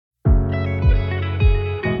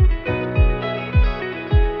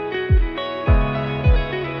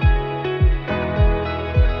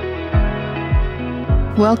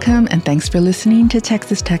Welcome and thanks for listening to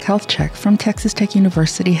Texas Tech Health Check from Texas Tech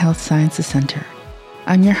University Health Sciences Center.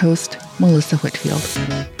 I'm your host, Melissa Whitfield.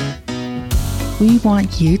 We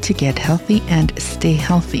want you to get healthy and stay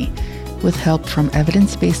healthy with help from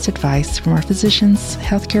evidence-based advice from our physicians,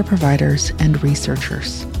 healthcare providers, and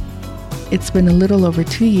researchers. It's been a little over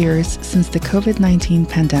 2 years since the COVID-19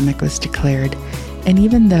 pandemic was declared, and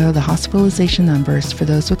even though the hospitalization numbers for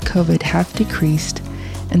those with COVID have decreased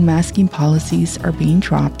and masking policies are being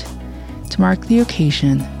dropped, to mark the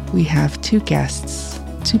occasion, we have two guests,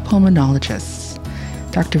 two pulmonologists,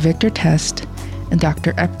 Dr. Victor Test and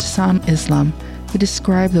Dr. Ebtissam Islam, who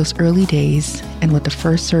describe those early days and what the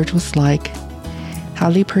first surge was like, how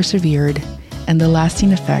they persevered, and the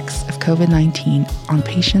lasting effects of COVID-19 on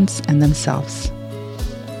patients and themselves.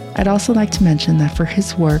 I'd also like to mention that for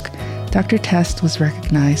his work, Dr. Test was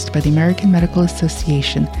recognized by the American Medical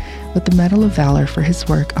Association with the Medal of Valor for his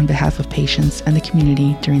work on behalf of patients and the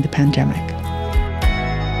community during the pandemic.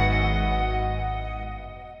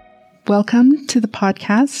 Welcome to the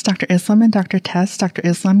podcast, Dr. Islam and Dr. Test. Dr.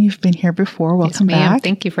 Islam, you've been here before. Welcome back.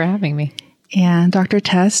 Thank you for having me. And Dr.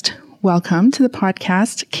 Test, welcome to the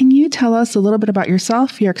podcast. Can you tell us a little bit about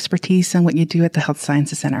yourself, your expertise, and what you do at the Health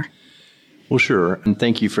Sciences Center? Well, sure. And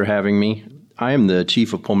thank you for having me. I am the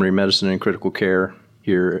Chief of Pulmonary Medicine and Critical Care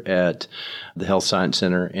here at the Health Science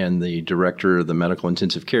Center and the Director of the Medical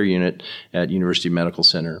Intensive Care Unit at University Medical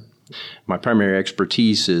Center. My primary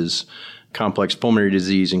expertise is complex pulmonary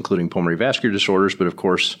disease, including pulmonary vascular disorders, but of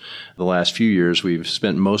course, the last few years, we've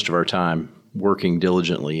spent most of our time working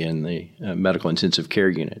diligently in the Medical Intensive Care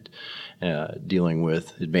Unit, dealing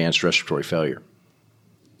with advanced respiratory failure.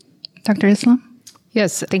 Dr. Islam?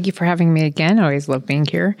 Yes, thank you for having me again. I always love being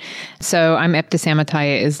here. So I'm Ebtissam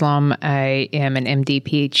Islam. I am an MD,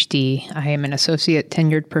 PhD. I am an associate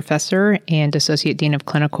tenured professor and associate dean of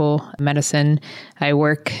clinical medicine. I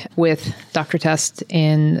work with Dr. Test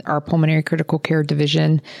in our pulmonary critical care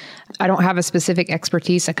division. I don't have a specific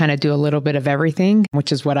expertise. I kind of do a little bit of everything,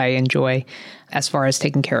 which is what I enjoy as far as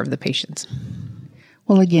taking care of the patients.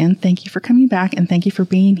 Well, again, thank you for coming back and thank you for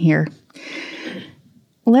being here.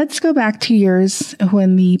 Let's go back 2 years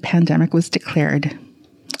when the pandemic was declared.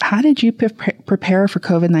 How did you prepare for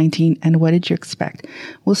COVID-19 and what did you expect?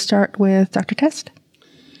 We'll start with Dr. Test.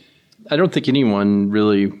 I don't think anyone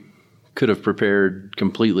really could have prepared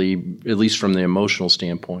completely, at least from the emotional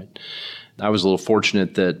standpoint. I was a little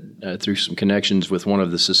fortunate that through some connections with one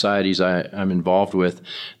of the societies I'm involved with,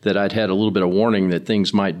 that I'd had a little bit of warning that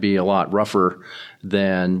things might be a lot rougher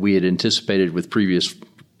than we had anticipated with previous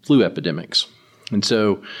flu epidemics. And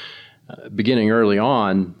so beginning early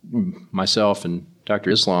on, myself and Dr.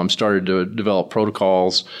 Islam started to develop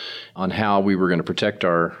protocols on how we were going to protect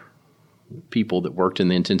our people that worked in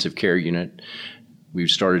the intensive care unit. We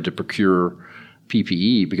started to procure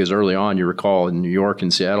PPE because early on, you recall, in New York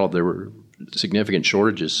and Seattle, there were significant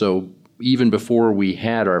shortages. So even before we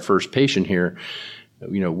had our first patient here,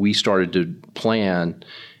 we started to plan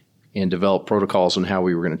and develop protocols on how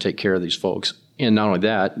we were going to take care of these folks. And not only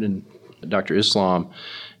that, and Dr. Islam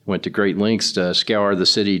went to great lengths to scour the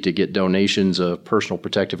city to get donations of personal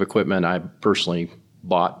protective equipment. I personally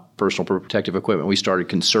bought personal protective equipment. We started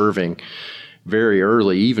conserving very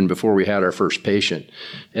early, even before we had our first patient,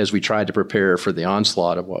 as we tried to prepare for the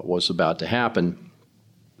onslaught of what was about to happen.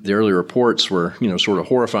 The early reports were, sort of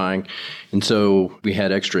horrifying, and so we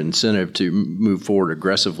had extra incentive to move forward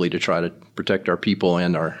aggressively to try to protect our people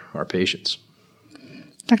and our patients.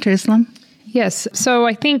 Dr. Islam? Yes. So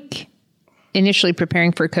I think initially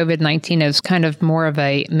preparing for COVID-19 is kind of more of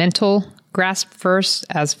a mental grasp first,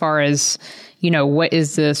 as far as, what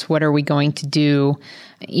is this? What are we going to do?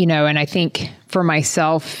 And I think for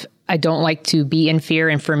myself, I don't like to be in fear.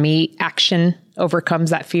 And for me, action overcomes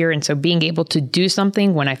that fear. And so being able to do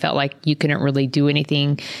something when I felt like you couldn't really do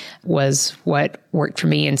anything was what worked for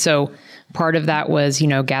me. And so part of that was,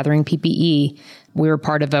 gathering PPE. We were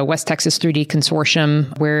part of a West Texas 3D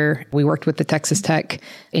consortium where we worked with the Texas Tech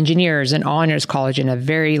engineers and honors college in a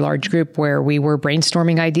very large group where we were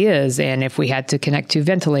brainstorming ideas. And if we had to connect to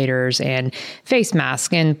ventilators and face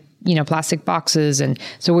masks and plastic boxes. And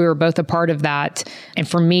so we were both a part of that. And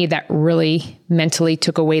for me, that really mentally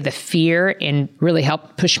took away the fear and really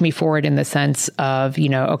helped push me forward in the sense of,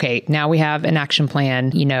 okay, now we have an action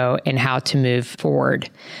plan, and how to move forward.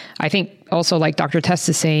 I think also, like Dr. Test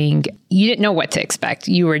is saying, you didn't know what to expect.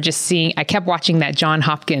 You were just seeing, I kept watching that Johns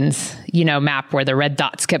Hopkins, map where the red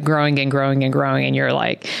dots kept growing and growing and growing. And you're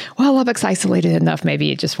like, well, Lubbock's isolated enough.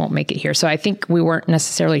 Maybe it just won't make it here. So I think we weren't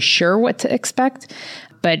necessarily sure what to expect.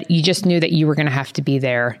 But you just knew that you were going to have to be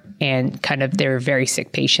there and kind of their very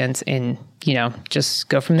sick patients and, just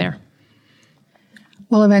go from there.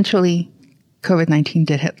 Well, eventually, COVID-19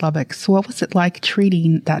 did hit Lubbock. So what was it like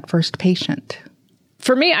treating that first patient?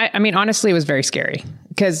 For me, I mean, honestly, it was very scary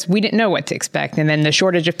because we didn't know what to expect. And then the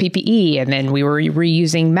shortage of PPE, and then we were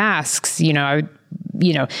reusing masks,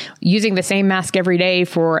 using the same mask every day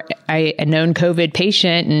for a known COVID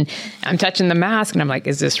patient. And I'm touching the mask and I'm like,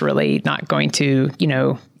 is this really not going to,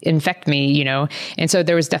 infect me, And so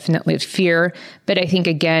there was definitely fear. But I think,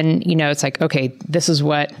 again, it's like, okay, this is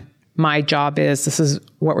what my job is. This is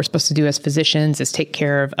what we're supposed to do as physicians, is take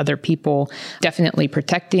care of other people, definitely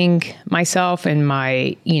protecting myself and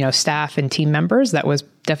my, staff and team members. That was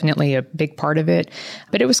definitely a big part of it,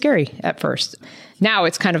 but it was scary at first. Now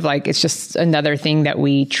it's kind of like, it's just another thing that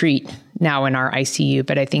we treat now in our ICU.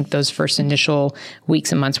 But I think those first initial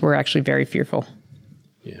weeks and months were actually very fearful.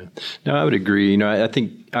 Yeah, no, I would agree. I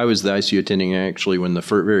think I was the ICU attending actually when the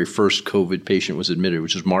very first COVID patient was admitted,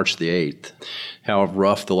 which was March the 8th. How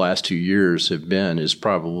rough the last 2 years have been is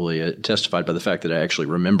probably testified by the fact that I actually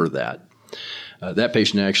remember that. That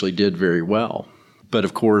patient actually did very well. But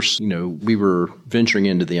of course, we were venturing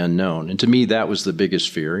into the unknown. And to me, that was the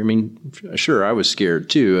biggest fear. I mean, sure, I was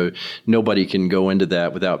scared too. Nobody can go into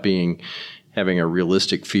that without having a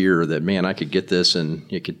realistic fear that, man, I could get this and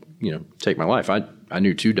it could, take my life. I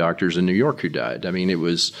knew 2 doctors in New York who died. I mean,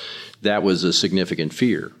 that was a significant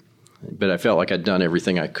fear. But I felt like I'd done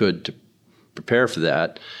everything I could to prepare for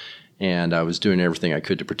that. And I was doing everything I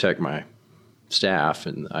could to protect my staff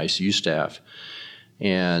and the ICU staff.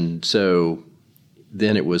 And so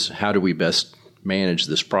then it was, how do we best manage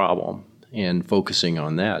this problem, and focusing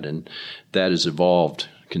on that. And that has evolved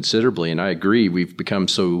considerably. And I agree, we've become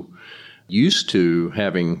so used to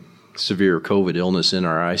having severe COVID illness in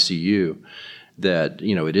our ICU that,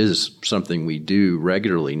 it is something we do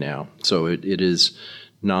regularly now. So it is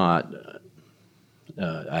not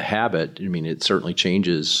a habit. I mean, it certainly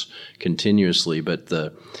changes continuously, but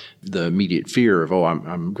the immediate fear of,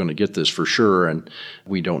 I'm going to get this for sure, and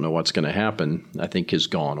we don't know what's going to happen, I think has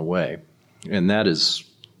gone away. And that is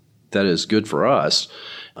good for us.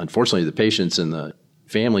 Unfortunately, the patients and the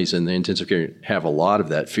families in the intensive care have a lot of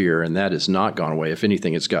that fear, and that has not gone away. If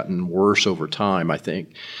anything, it's gotten worse over time, I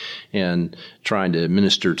think. And trying to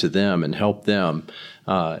administer to them and help them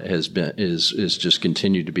is just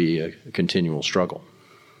continued to be a continual struggle.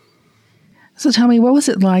 So tell me, what was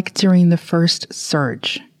it like during the first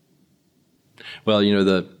surge? Well,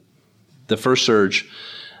 the first surge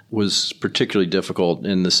was particularly difficult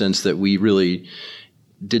in the sense that we really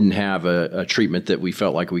didn't have a treatment that we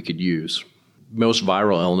felt like we could use. Most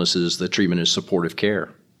viral illnesses, the treatment is supportive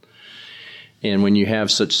care. And when you have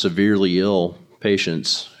such severely ill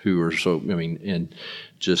patients who are in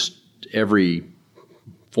just every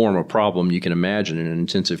form of problem you can imagine in an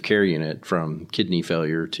intensive care unit, from kidney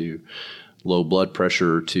failure to low blood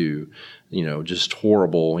pressure to, just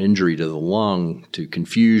horrible injury to the lung to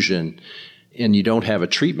confusion, and you don't have a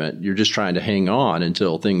treatment, you're just trying to hang on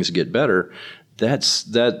until things get better.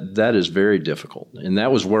 That is very difficult. And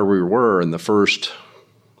that was where we were in the first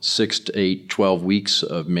 6 to 8, 12 weeks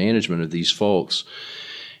of management of these folks.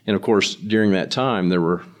 And of course, during that time, there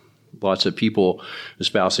were lots of people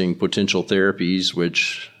espousing potential therapies,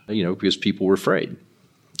 which, because people were afraid.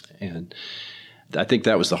 And I think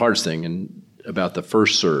that was the hardest thing about the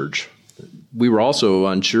first surge. We were also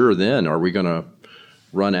unsure then, are we going to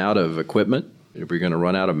run out of equipment? Are we going to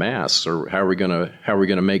run out of masks, or how are we going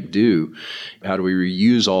to make do? How do we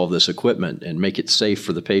reuse all of this equipment and make it safe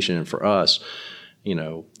for the patient and for us?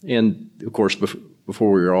 And of course,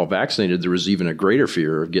 before we were all vaccinated, there was even a greater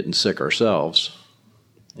fear of getting sick ourselves.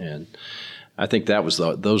 And I think those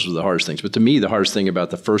were the hardest things. But to me, the hardest thing about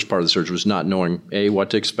the first part of the surge was not knowing,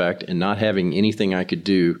 what to expect, and not having anything I could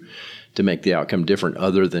do to make the outcome different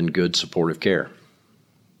other than good supportive care.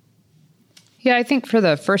 Yeah, I think for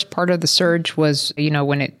the first part of the surge was, when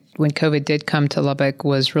COVID did come to Lubbock,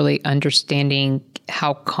 was really understanding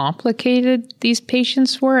how complicated these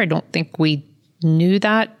patients were. I don't think we knew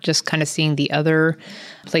that, just kind of seeing the other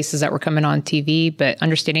places that were coming on TV, but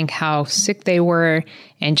understanding how sick they were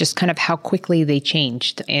and just kind of how quickly they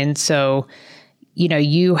changed. And so,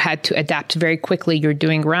 you had to adapt very quickly. You're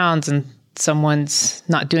doing rounds and someone's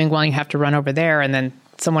not doing well, you have to run over there, and then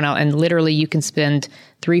someone else, and literally you can spend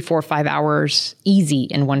 3, 4, 5 hours easy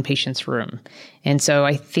in one patient's room. And so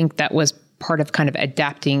I think that was part of kind of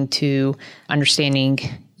adapting to understanding,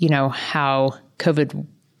 how COVID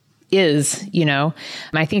is,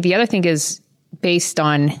 I think the other thing is based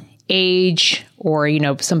on age or,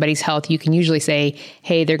 somebody's health, you can usually say,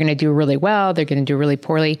 hey, they're going to do really well, they're going to do really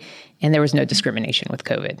poorly. And there was no discrimination with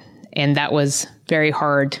COVID. And that was very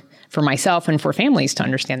hard for myself and for families to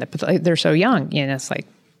understand that, but they're so young, it's like,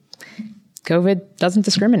 COVID doesn't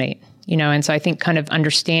discriminate, and so I think kind of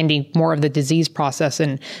understanding more of the disease process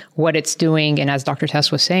and what it's doing. And as Dr.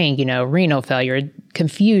 Tess was saying, renal failure,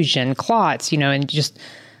 confusion, clots, and just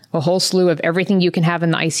a whole slew of everything you can have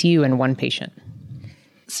in the ICU in one patient.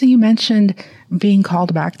 So you mentioned being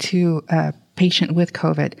called back to a patient with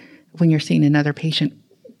COVID when you're seeing another patient.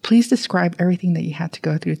 Please describe everything that you had to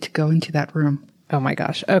go through to go into that room. Oh my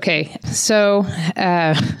gosh. Okay. So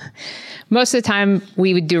most of the time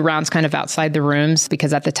we would do rounds kind of outside the rooms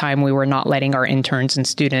because at the time we were not letting our interns and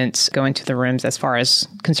students go into the rooms as far as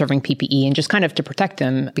conserving PPE and just kind of to protect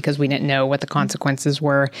them because we didn't know what the consequences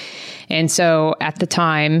were. And so at the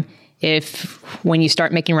time, when you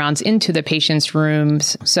start making rounds into the patient's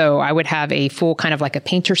rooms, so I would have a full kind of like a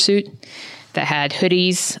painter suit that had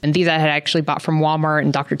hoodies, and these I had actually bought from Walmart,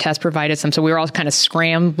 and Dr. Tess provided some. So we were all kind of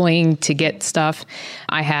scrambling to get stuff.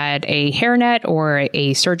 I had a hairnet or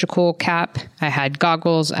a surgical cap. I had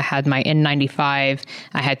goggles. I had my N95.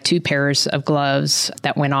 I had 2 pairs of gloves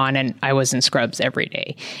that went on, and I was in scrubs every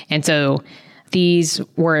day. And so these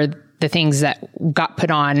were the things that got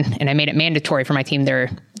put on, and I made it mandatory for my team.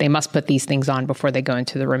 They must put these things on before they go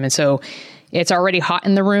into the room. And so it's already hot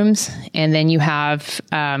in the rooms, and then you have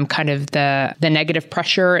kind of the negative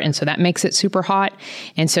pressure, and so that makes it super hot.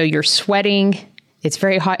 And so you're sweating. It's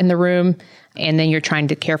very hot in the room, and then you're trying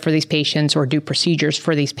to care for these patients or do procedures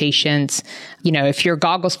for these patients. If your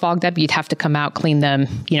goggles fogged up, you'd have to come out, clean them,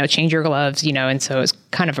 change your gloves, and so it's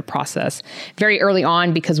kind of a process. Very early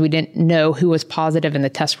on, because we didn't know who was positive and the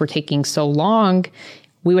tests were taking so long,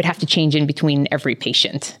 we would have to change in between every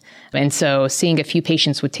patient. And so seeing a few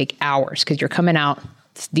patients would take hours because you're coming out,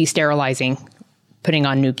 de-sterilizing, putting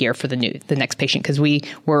on new gear for the next patient because we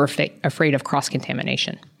were afraid of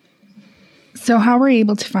cross-contamination. So how were you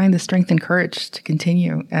able to find the strength and courage to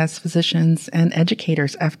continue as physicians and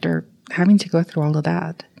educators after having to go through all of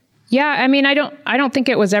that? Yeah, I mean, I don't think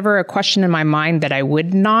it was ever a question in my mind that I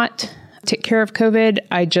would not take care of COVID.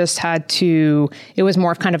 I just had to, it was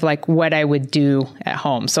more of kind of like what I would do at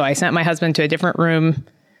home. So I sent my husband to a different room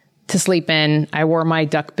to sleep in. I wore my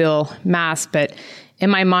duckbill mask, but in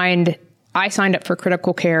my mind, I signed up for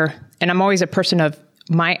critical care, and I'm always a person of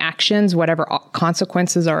my actions, whatever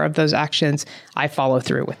consequences are of those actions, I follow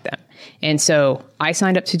through with them. And so I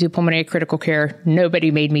signed up to do pulmonary critical care.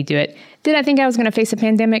 Nobody made me do it. Did I think I was going to face a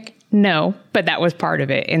pandemic? No, but that was part of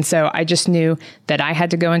it. And so I just knew that I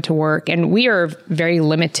had to go into work, and we are very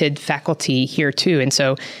limited faculty here too. And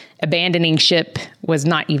so abandoning ship was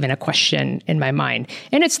not even a question in my mind.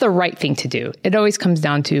 And it's the right thing to do. It always comes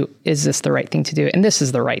down to, is this the right thing to do? And this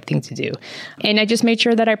is the right thing to do. And I just made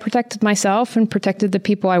sure that I protected myself and protected the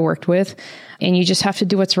people I worked with. And you just have to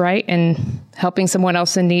do what's right. And helping someone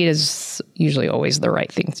else in need is usually always the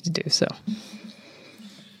right thing to do. So,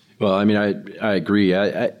 well, I mean, I agree.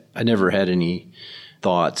 I never had any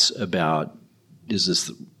thoughts about, is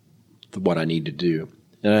this what I need to do?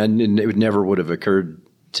 And it never would have occurred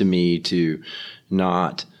to me to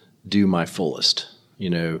not do my fullest.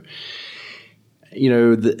 Did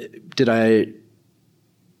I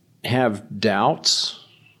have doubts,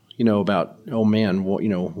 about, oh man,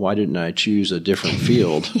 why didn't I choose a different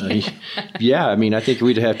field? Yeah, I mean, I think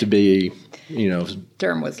we'd have to be,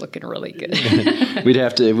 Derm was looking really good.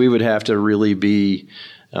 we would have to really be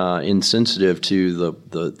insensitive to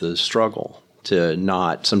the struggle to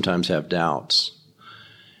not sometimes have doubts.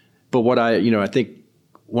 But what I think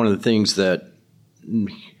one of the things that,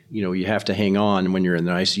 you have to hang on when you're in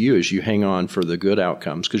the ICU is you hang on for the good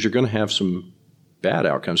outcomes, because you're going to have some bad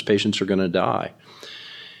outcomes. Patients are going to die.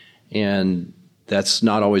 And that's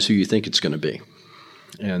not always who you think it's going to be.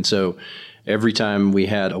 And so every time we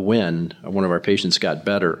had a win, one of our patients got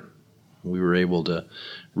better, we were able to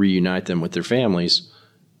reunite them with their families,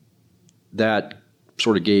 that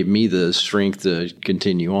sort of gave me the strength to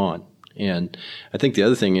continue on. And I think the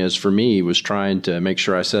other thing is, for me, was trying to make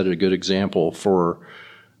sure I set a good example for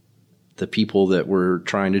the people that we're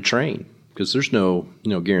trying to train, because there's no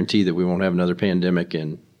guarantee that we won't have another pandemic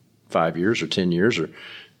in 5 years or 10 years or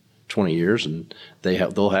 20 years, and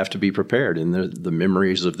they'll have to be prepared. And the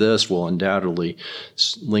memories of this will undoubtedly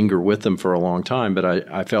linger with them for a long time. But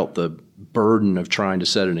I felt the burden of trying to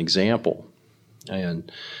set an example,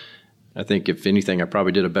 and I think, if anything, I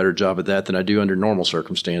probably did a better job at that than I do under normal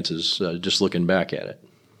circumstances, just looking back at it.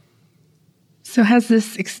 So has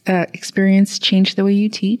this experience changed the way you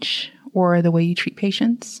teach or the way you treat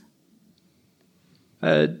patients?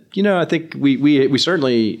 I think we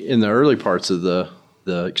certainly, in the early parts of the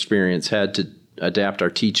experience, had to adapt our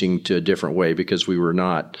teaching to a different way, because we were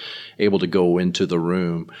not able to go into the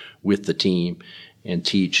room with the team and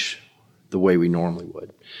teach the way we normally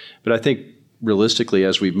would. But I think realistically,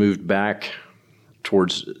 as we've moved back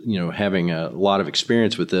towards, having a lot of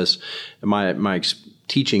experience with this, my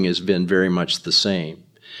teaching has been very much the same.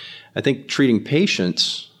 I think treating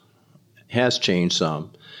patients has changed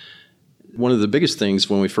some. One of the biggest things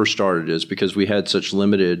when we first started is because we had such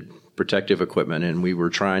limited protective equipment and we were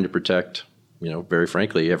trying to protect, very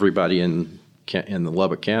frankly, everybody in the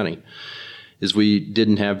Lubbock County, is we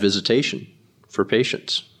didn't have visitation for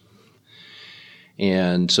patients.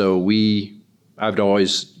 And so I've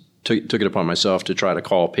always took it upon myself to try to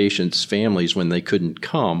call patients' families when they couldn't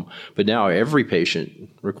come. But now every patient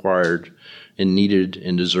required and needed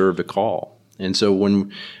and deserved a call. And so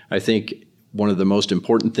when I think one of the most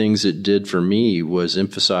important things it did for me was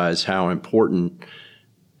emphasize how important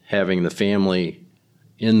having the family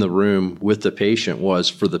in the room with the patient was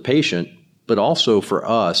for the patient, but also for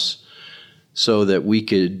us, so that we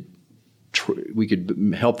could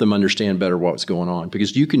help them understand better what's going on.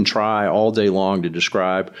 Because you can try all day long to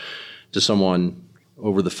describe to someone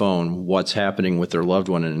over the phone what's happening with their loved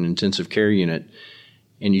one in an intensive care unit,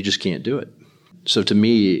 and you just can't do it. So to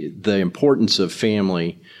me, the importance of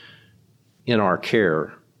family in our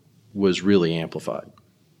care was really amplified.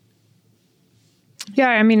 Yeah,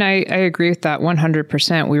 I mean, I agree with that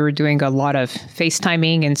 100%. We were doing a lot of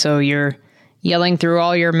FaceTiming, and so you're yelling through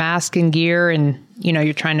all your mask and gear, and,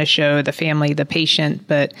 you're trying to show the family, the patient.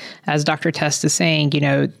 But as Dr. Test is saying,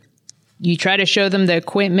 you try to show them the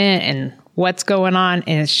equipment and what's going on,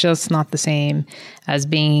 and it's just not the same as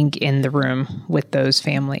being in the room with those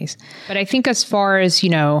families. But I think as far as,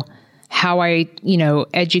 how I,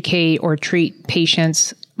 educate or treat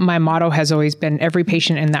patients, my motto has always been every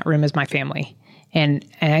patient in that room is my family. And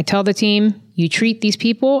I tell the team, you treat these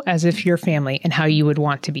people as if you're family and how you would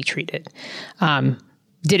want to be treated.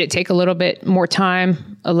 Did it take a little bit more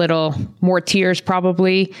time, a little more tears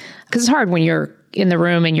probably? Because it's hard when you're in the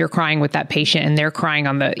room and you're crying with that patient and they're crying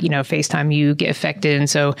on the, FaceTime, you get affected. And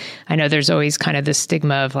so I know there's always kind of this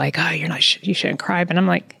stigma of like, oh, you shouldn't cry. But I'm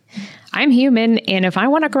like, I'm human. And if I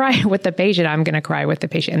want to cry with the patient, I'm going to cry with the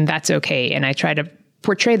patient, and that's okay. And I try to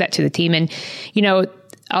portray that to the team. And,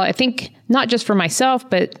 I think not just for myself,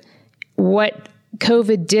 but what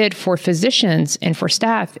COVID did for physicians and for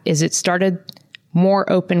staff is it started more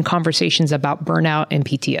open conversations about burnout and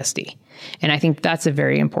PTSD. And I think that's a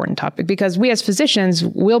very important topic, because we as physicians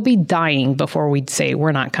will be dying before we'd say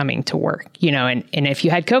we're not coming to work, and if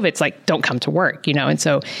you had COVID, it's like, don't come to work, and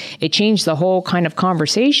so it changed the whole kind of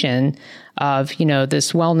conversation of,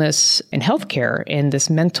 this wellness and healthcare and this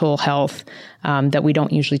mental health that we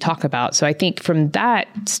don't usually talk about. So I think from that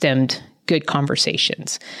stemmed good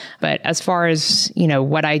conversations. But as far as,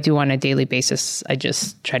 what I do on a daily basis, I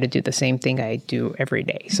just try to do the same thing I do every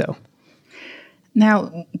day. So.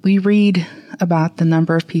 Now, we read about the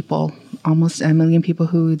number of people, almost 1 million people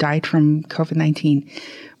who died from COVID-19,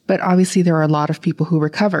 but obviously there are a lot of people who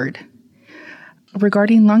recovered.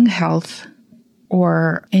 Regarding lung health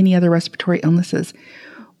or any other respiratory illnesses,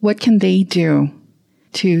 what can they do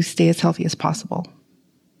to stay as healthy as possible?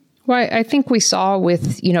 Well, I think we saw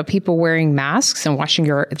with, people wearing masks and washing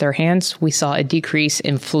their hands, we saw a decrease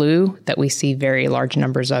in flu that we see very large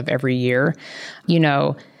numbers of every year.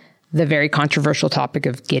 The very controversial topic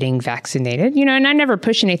of getting vaccinated, and I never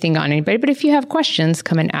push anything on anybody, but if you have questions,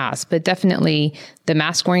 come and ask. But definitely the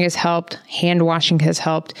mask wearing has helped. Hand washing has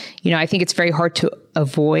helped. I think it's very hard to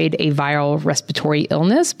avoid a viral respiratory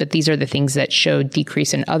illness, but these are the things that show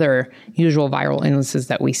decrease in other usual viral illnesses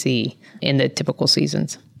that we see in the typical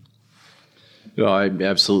seasons. Well, I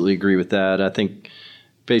absolutely agree with that. I think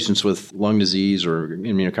patients with lung disease or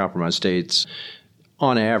immunocompromised states,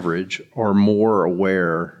 on average, are more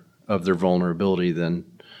aware of their vulnerability than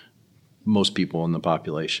most people in the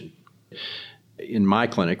population. In my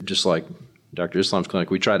clinic, just like Dr. Islam's clinic,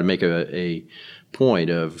 we try to make a point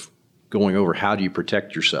of going over how do you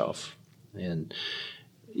protect yourself. And,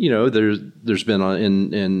 there's been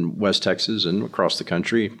in West Texas and across the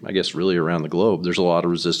country, I guess really around the globe, there's a lot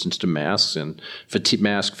of resistance to masks and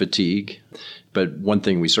mask fatigue. But one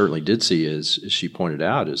thing we certainly did see is, as she pointed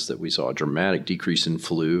out, is that we saw a dramatic decrease in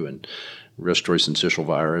flu and respiratory syncytial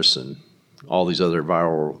virus and all these other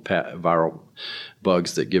viral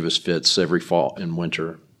bugs that give us fits every fall and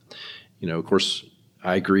winter. Of course,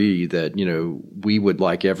 I agree that, we would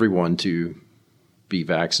like everyone to be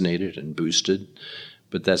vaccinated and boosted,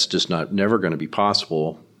 but that's just never going to be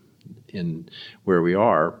possible in where we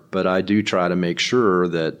are. But I do try to make sure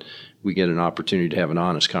that we get an opportunity to have an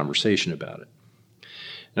honest conversation about it.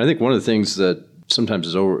 And I think one of the things that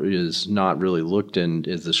sometimes is not really looked in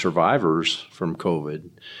is the survivors from COVID,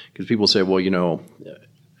 because people say, well,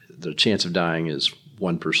 the chance of dying is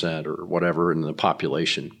 1% or whatever in the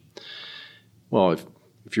population. Well,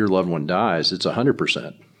 if your loved one dies, it's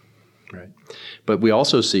 100%. Right. But we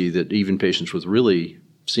also see that even patients with really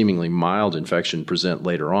seemingly mild infection present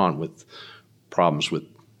later on with problems with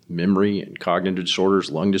memory and cognitive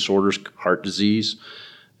disorders, lung disorders, heart disease,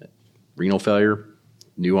 renal failure,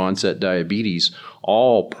 new onset diabetes,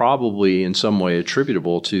 all probably in some way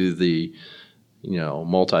attributable to the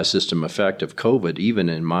multi-system effect of COVID, even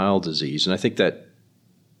in mild disease. And I think that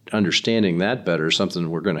understanding that better is something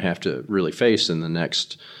we're going to have to really face in the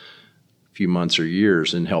next few months or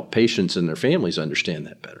years and help patients and their families understand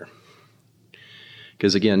that better.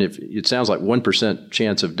 Because again, if it sounds like 1%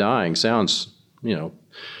 chance of dying sounds,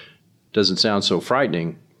 doesn't sound so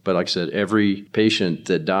frightening. But like I said, every patient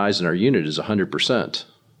that dies in our unit is 100%.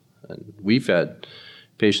 And we've had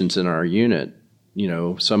patients in our unit,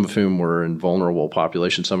 some of whom were in vulnerable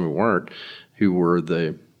populations, some who weren't, who were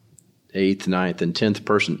the 8th, 9th, and 10th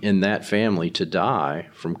person in that family to die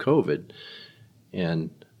from COVID. And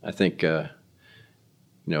I think, in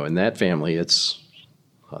that family, it's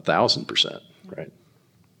 1,000%, right?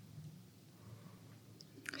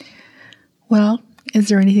 Well, is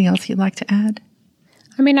there anything else you'd like to add?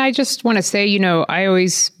 I mean, I just want to say, I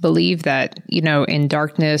always believe that, in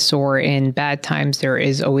darkness or in bad times, there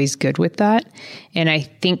is always good with that. And I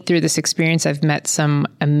think through this experience, I've met some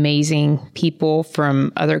amazing people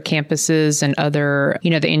from other campuses and other,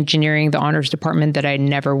 the engineering, the honors department that I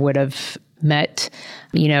never would have met,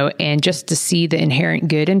 and just to see the inherent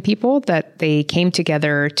good in people, that they came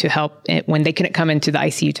together to help when they couldn't come into the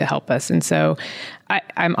ICU to help us. And so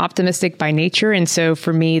I'm optimistic by nature. And so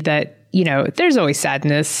for me that, there's always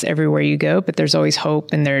sadness everywhere you go, but there's always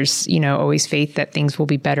hope and there's, always faith that things will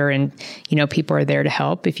be better. And, people are there to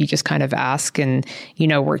help if you just kind of ask and,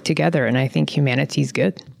 work together. And I think humanity's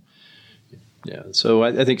good. Yeah. So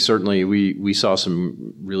I think certainly we saw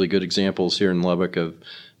some really good examples here in Lubbock of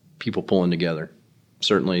people pulling together.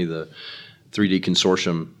 Certainly the 3D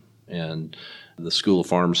Consortium and the School of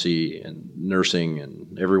Pharmacy and nursing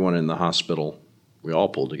and everyone in the hospital, we all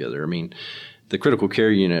pulled together. I mean, the critical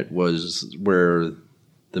care unit was where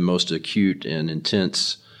the most acute and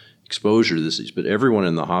intense exposure to this is, but everyone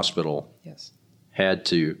in the hospital had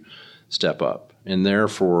to step up. And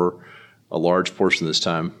therefore, a large portion of this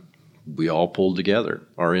time, we all pulled together.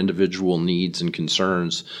 Our individual needs and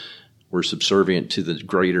concerns were subservient to the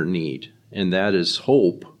greater need. And that is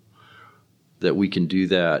hope that we can do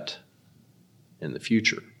that in the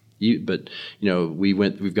future. But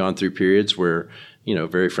we've gone through periods where,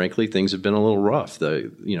 very frankly, things have been a little rough.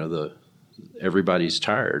 Everybody's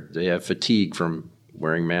tired. They have fatigue from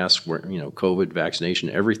wearing masks, COVID, vaccination,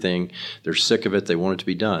 everything. They're sick of it. They want it to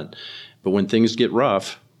be done. But when things get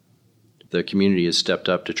rough, the community has stepped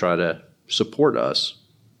up to try to support us.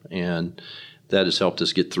 And that has helped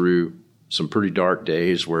us get through some pretty dark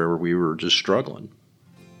days where we were just struggling.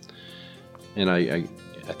 And I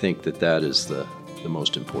think that is the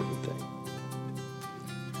most important thing.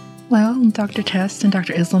 Well, Dr. Test and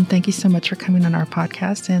Dr. Islam, thank you so much for coming on our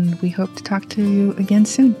podcast, and we hope to talk to you again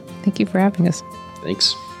soon. Thank you for having us.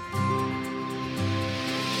 Thanks.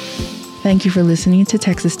 Thank you for listening to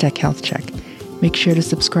Texas Tech Health Check. Make sure to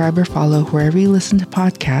subscribe or follow wherever you listen to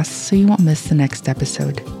podcasts so you won't miss the next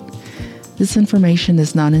episode. This information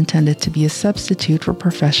is not intended to be a substitute for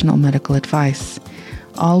professional medical advice.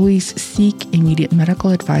 Always seek immediate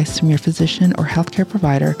medical advice from your physician or healthcare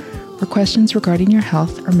provider for questions regarding your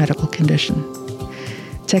health or medical condition.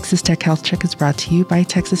 Texas Tech Health Check is brought to you by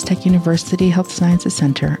Texas Tech University Health Sciences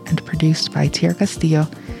Center and produced by Tierra Castillo,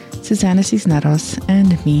 Susana Cisneros,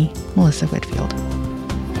 and me, Melissa Whitfield.